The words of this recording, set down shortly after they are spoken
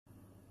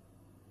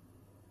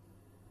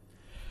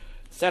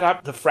set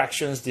up the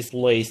fractions,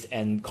 displays,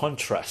 and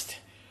contrast.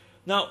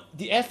 Now,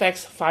 the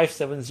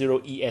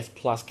fx-570ES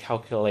Plus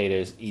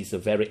calculators is a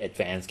very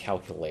advanced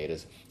calculator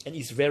and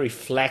it's very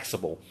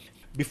flexible.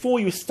 Before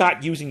you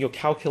start using your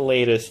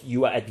calculators,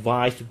 you are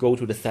advised to go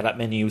to the setup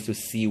menu to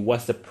see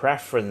what's the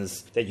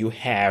preference that you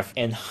have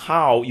and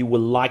how you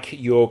would like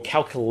your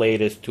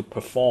calculators to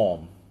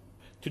perform.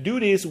 To do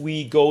this,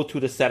 we go to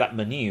the setup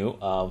menu.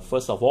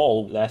 First of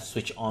all, let's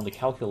switch on the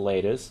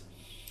calculators.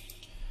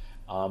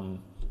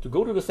 To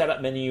go to the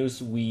setup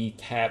menus, we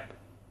tap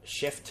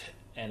Shift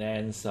and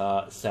then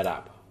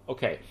Setup.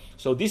 Okay,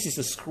 so this is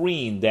the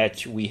screen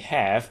that we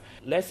have.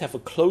 Let's have a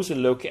closer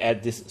look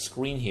at this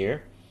screen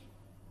here.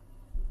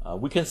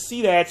 We can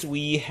see that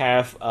we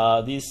have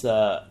this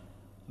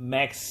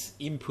max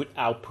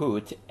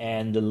input-output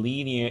and the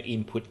linear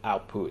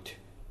input-output.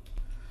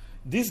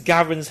 This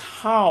governs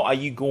how are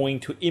you going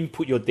to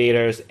input your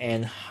data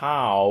and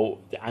how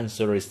the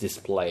answer is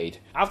displayed.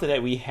 After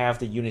that, we have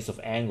the units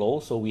of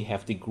angle. So we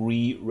have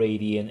degree,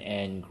 radian,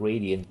 and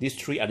gradient. These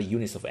three are the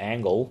units of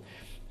angle.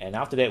 And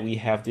after that, we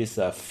have this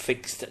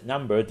fixed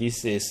number.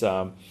 This is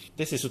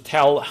to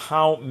tell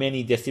how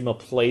many decimal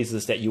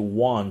places that you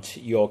want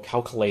your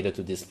calculator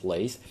to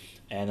display.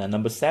 And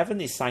number 7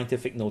 is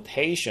scientific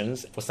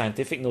notations. For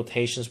scientific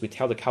notations, we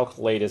tell the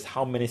calculators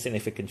how many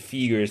significant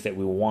figures that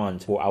we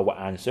want for our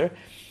answer.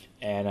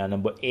 And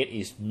number 8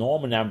 is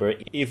normal number.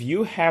 If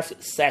you have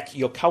set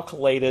your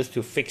calculators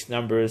to fixed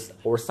numbers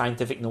or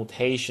scientific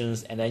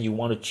notations and then you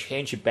want to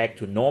change it back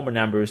to normal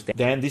numbers,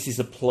 then this is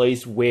a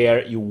place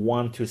where you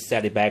want to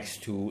set it back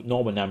to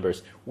normal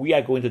numbers. We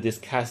are going to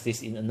discuss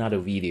this in another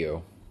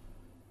video.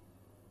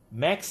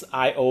 Max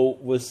I/O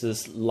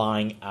versus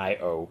line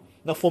I/O.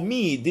 Now for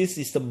me, this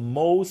is the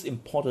most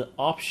important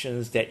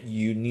options that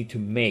you need to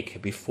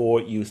make before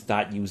you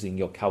start using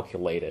your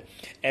calculator.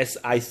 As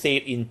I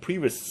said in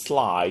previous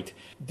slide,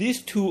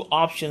 these two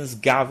options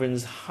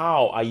governs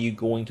how are you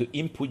going to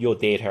input your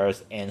data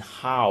and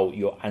how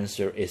your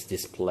answer is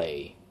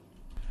displayed.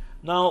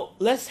 Now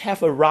let's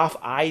have a rough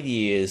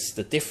ideas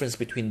the difference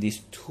between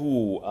these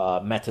two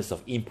methods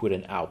of input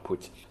and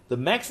output. The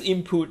max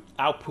input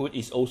output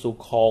is also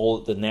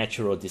called the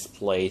natural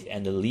displays,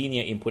 and the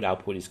linear input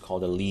output is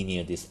called the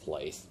linear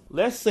displays.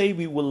 Let's say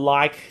we would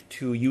like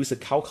to use the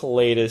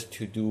calculators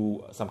to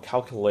do some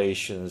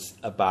calculations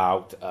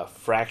about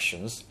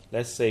fractions.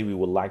 Let's say we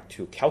would like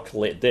to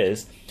calculate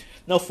this.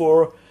 Now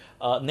for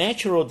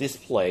natural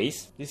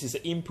displays, this is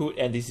the input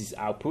and this is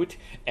output,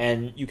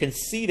 and you can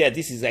see that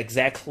this is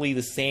exactly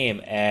the same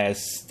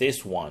as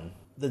this one.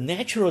 The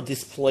natural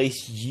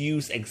displays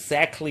use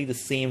exactly the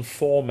same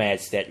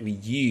formats that we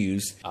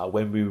use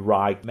when we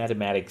write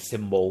mathematical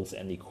symbols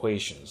and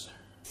equations.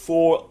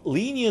 For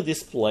linear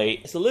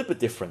display, it's a little bit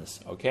different,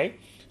 okay?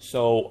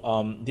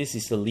 So this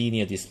is the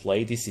linear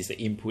display, this is the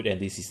input, and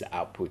this is the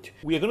output.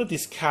 We are going to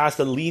discuss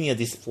the linear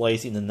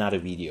displays in another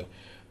video.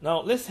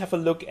 Now let's have a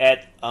look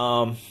at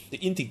the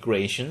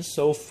integration.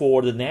 So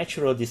for the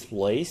natural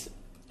displays,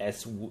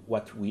 as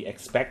what we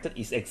expected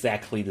is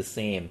exactly the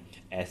same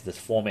as the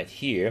format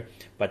here,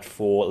 but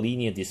for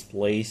linear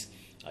displays,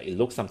 it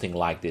looks something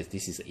like this.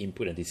 This is the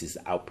input and this is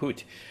the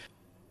output.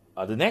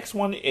 The next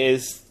one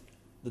is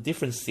the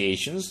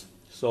differentiations.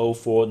 So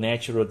for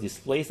natural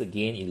displays,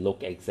 again, it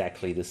looks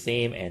exactly the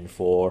same, and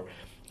for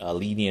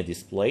linear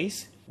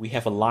displays, we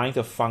have a line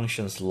of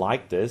functions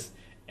like this.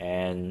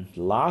 And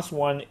the last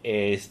one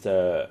is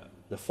the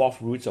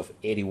fourth roots of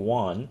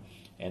 81,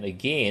 and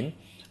again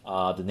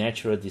the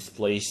natural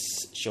displays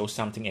show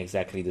something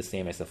exactly the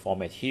same as the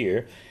format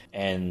here,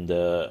 and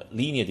the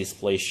linear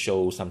display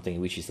shows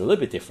something which is a little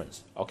bit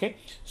different. Okay,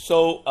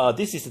 so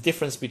this is the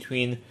difference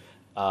between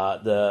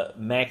the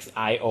max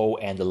I/O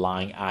and the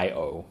line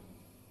I/O.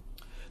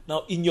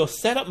 Now in your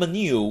setup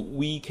menu,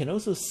 we can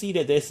also see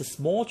that there's a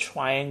small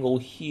triangle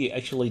here.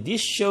 Actually,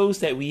 this shows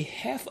that we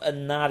have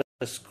another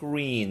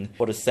screen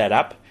for the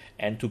setup,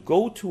 and to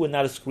go to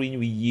another screen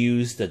we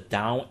use the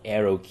down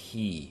arrow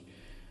key.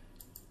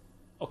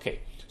 Okay,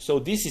 so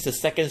this is the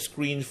second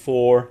screen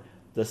for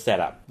the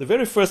setup. The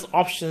very first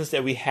options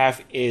that we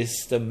have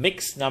is the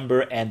mixed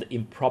number and the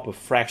improper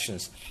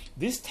fractions.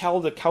 This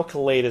tells the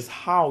calculators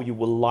how you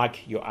would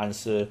like your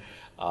answer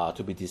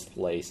to be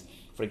displayed.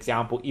 For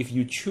example, if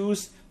you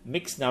choose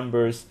mixed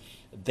numbers,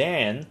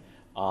 then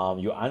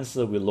your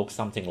answer will look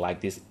something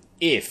like this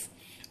if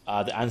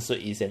the answer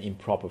is an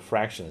improper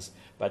fractions.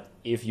 But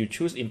if you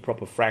choose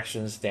improper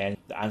fractions, then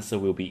the answer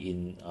will be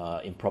in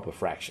improper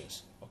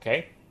fractions.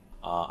 Okay.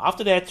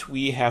 After that,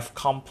 we have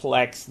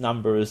complex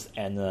numbers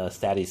and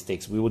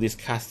statistics. We will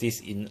discuss this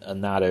in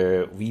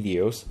another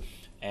videos.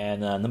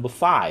 And number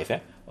 5,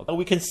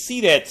 we can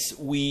see that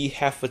we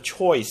have a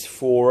choice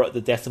for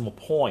the decimal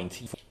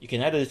point. You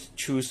can either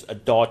choose a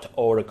dot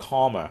or a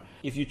comma.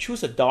 If you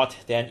choose a dot,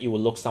 then it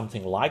will look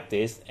something like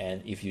this,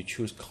 and if you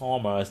choose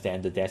commas,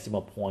 then the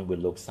decimal point will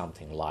look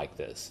something like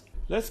this.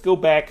 Let's go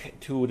back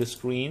to the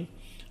screen.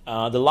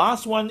 The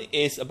last one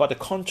is about the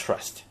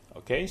contrast.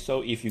 Okay,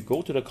 so if you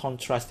go to the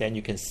contrast, then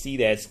you can see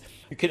that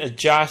you can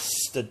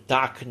adjust the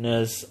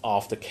darkness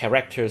of the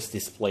characters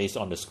displayed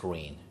on the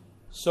screen.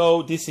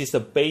 So this is the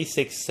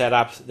basic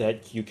setup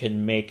that you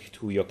can make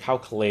to your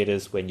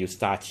calculators when you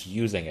start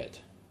using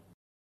it.